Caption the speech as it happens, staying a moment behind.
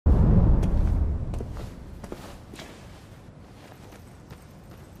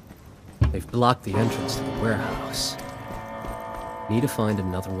They've blocked the entrance to the warehouse. Need to find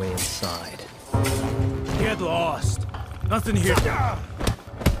another way inside. Get lost. Nothing here.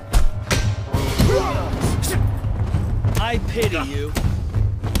 I pity you.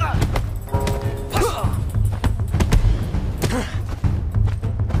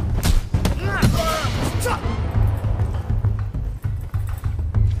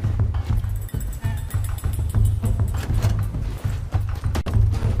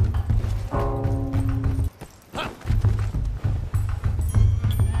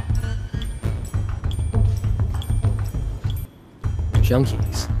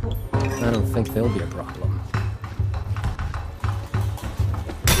 Junkies. I don't think they'll be a problem.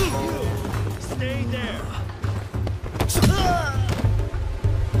 Stay there.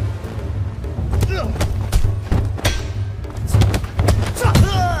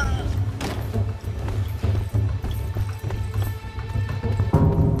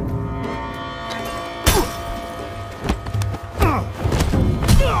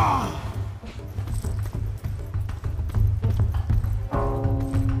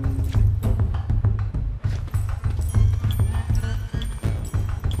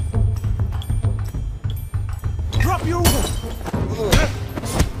 Drop your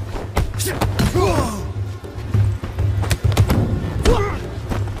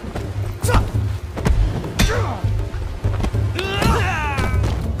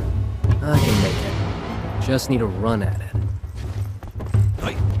I can make it. Just need to run at it.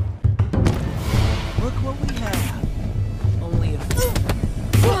 Look what we have. Only a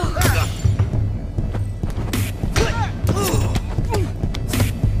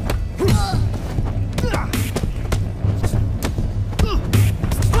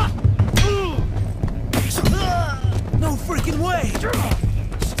no freaking way.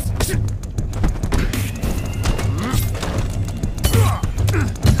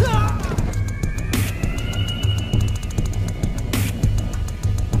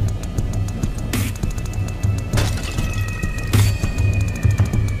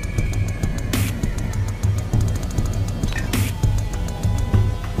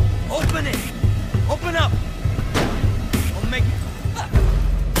 Open it! Open up! I'll make it.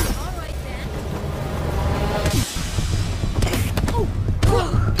 All right then.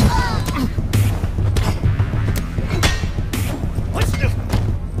 What's this?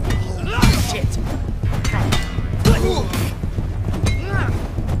 Shit!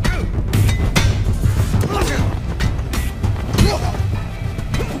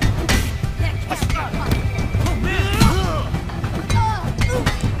 Oh man!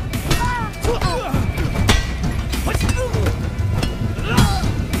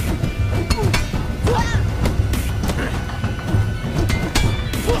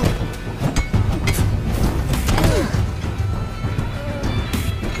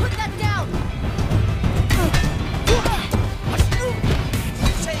 Put that down.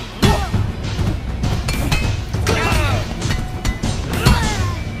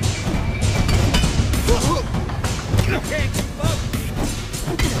 Can't keep up.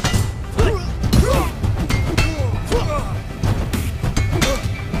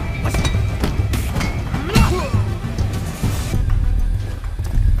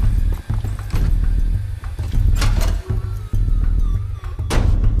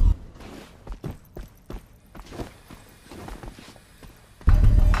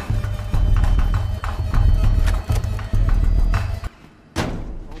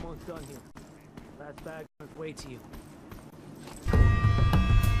 Almost done here. Last bag on its way to you.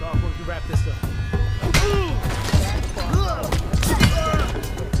 Doc, why don't you wrap this up?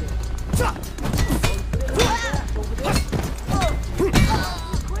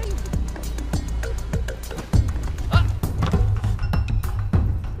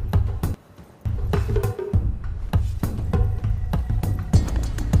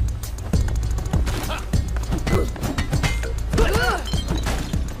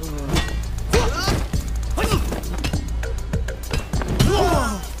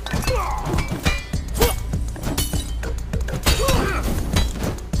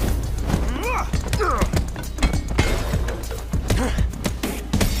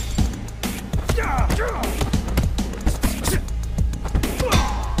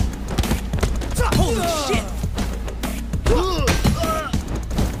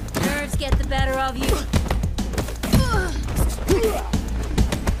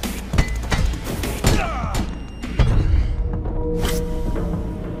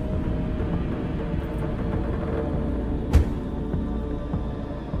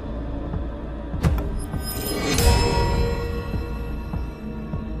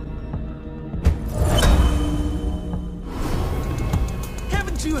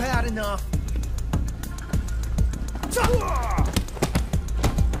 enough.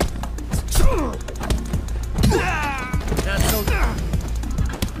 Not so.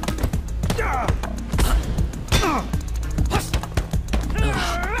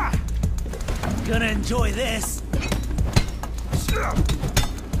 Gonna enjoy this.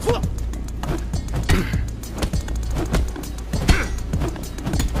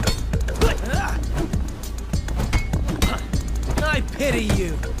 I pity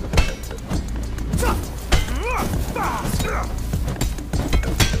you.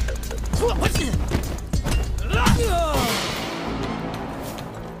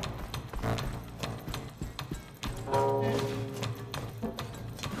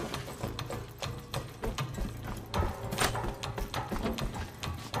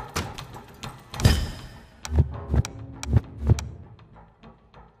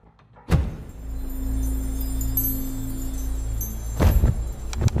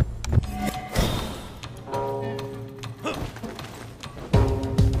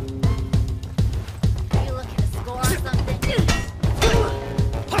 You looking to score something?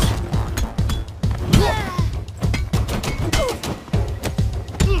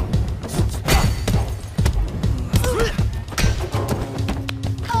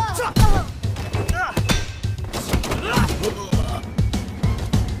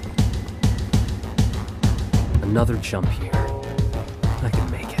 Another jump here. I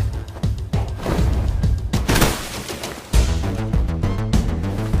can make it.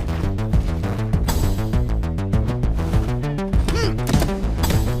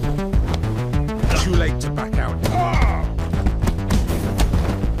 Too late to back out.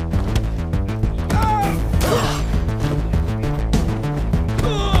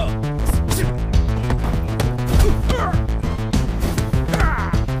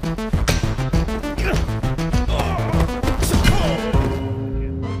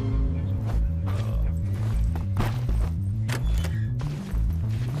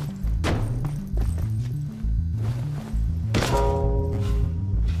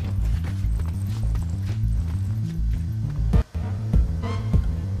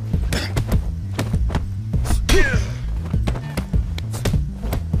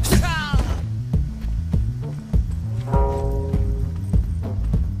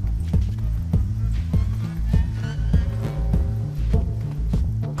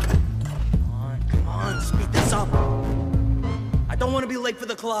 Come on, speed this up. I don't want to be late for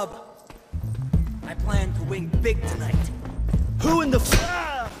the club. I plan to win big tonight. Who in the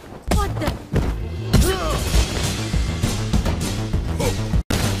What the?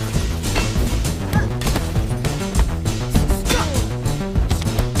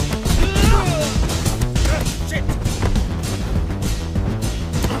 Shit!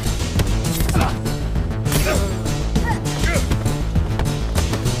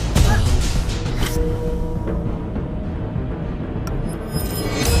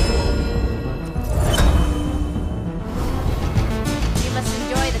 You must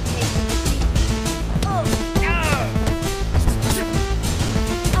enjoy the taste of defeat.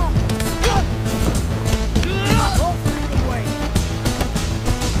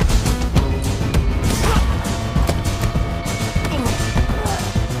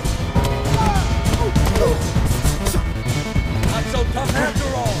 Not so tough after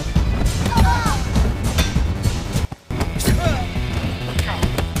all.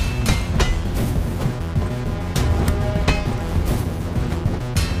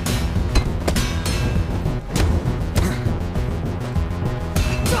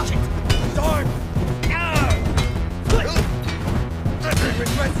 Darn!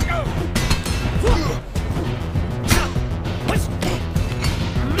 Let's go!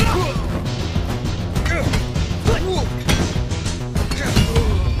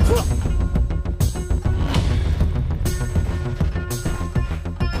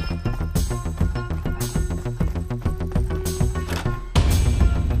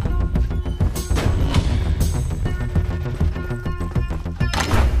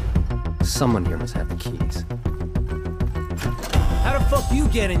 Someone here must have the keys. How the fuck you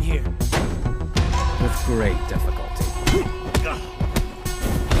get in here? With great difficulty.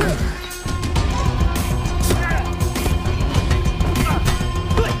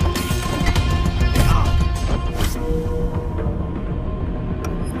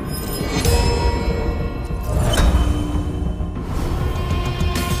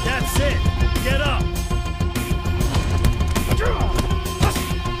 That's it! Get up!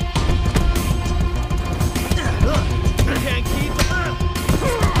 You can't keep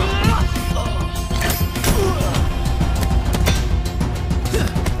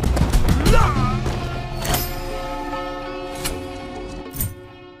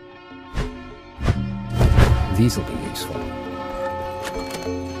These will be useful.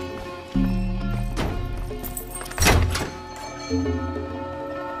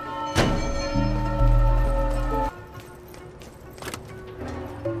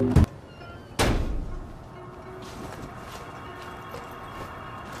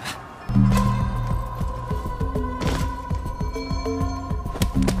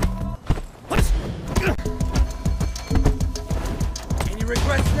 Any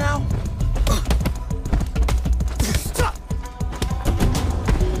regrets now?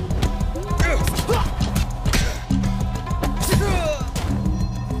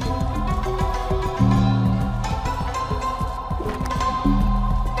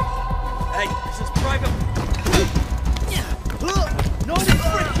 Hey, this is private. No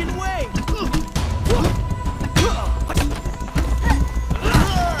freaking way!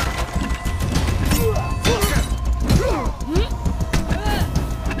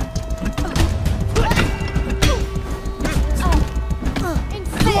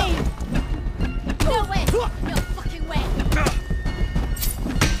 Insane! No way! No fucking way!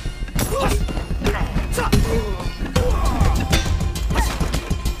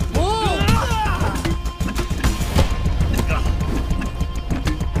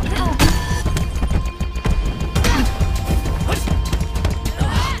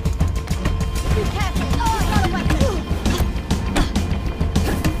 Be careful! Oh, not a weapon!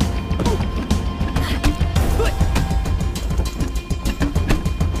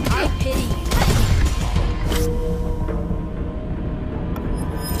 I pity you.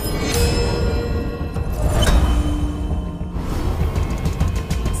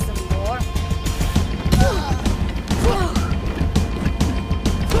 Some more?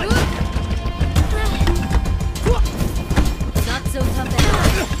 Not so tough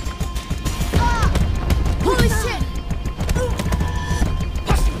anymore. Holy shit!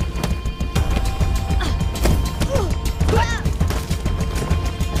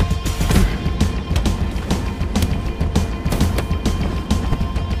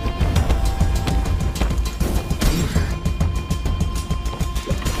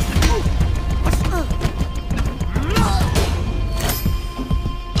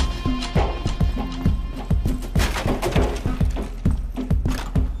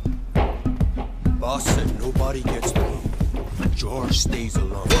 Boss said nobody gets through. George stays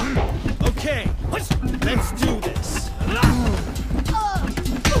alone. Okay, let's do this.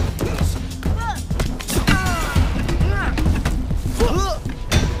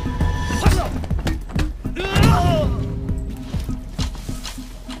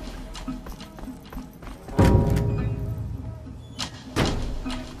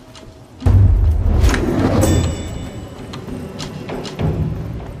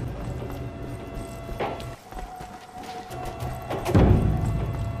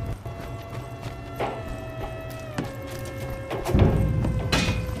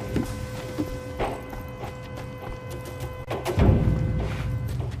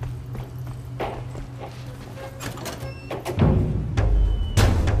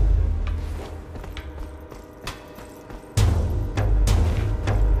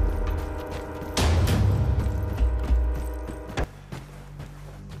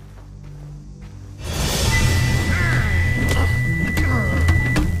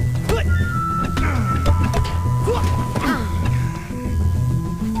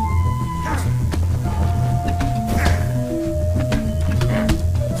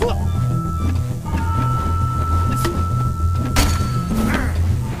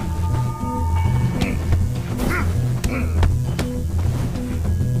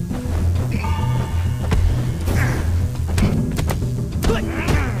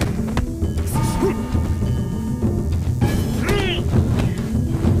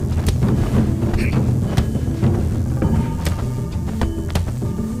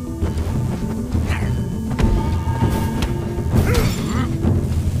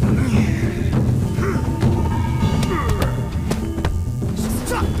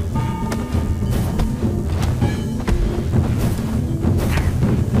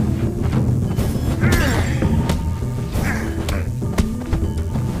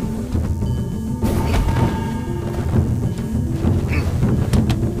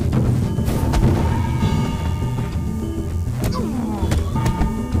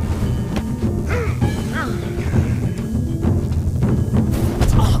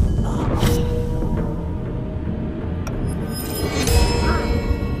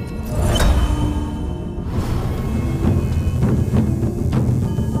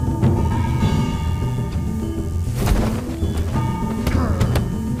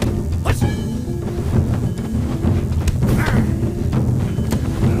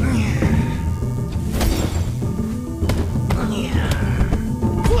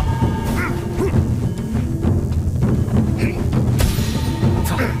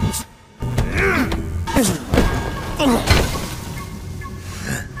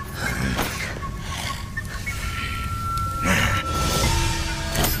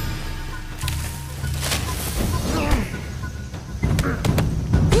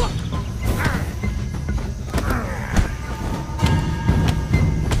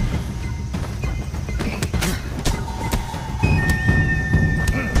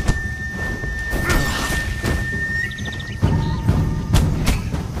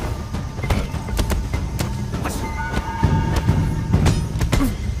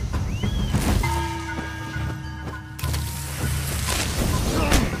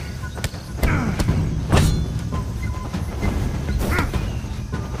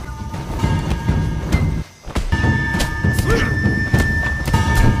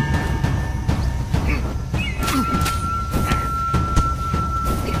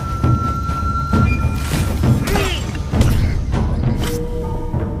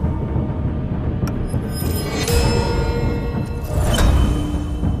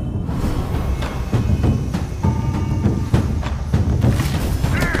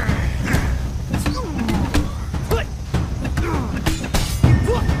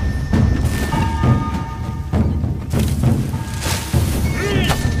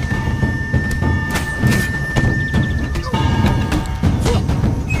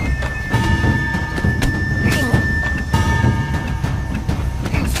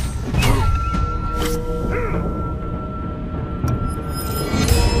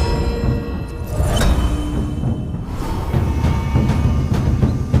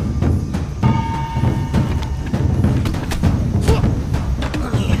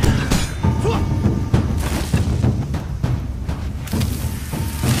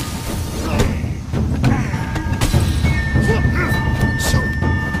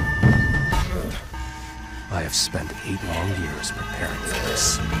 I have spent 8 long years preparing for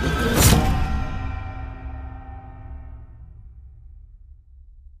this.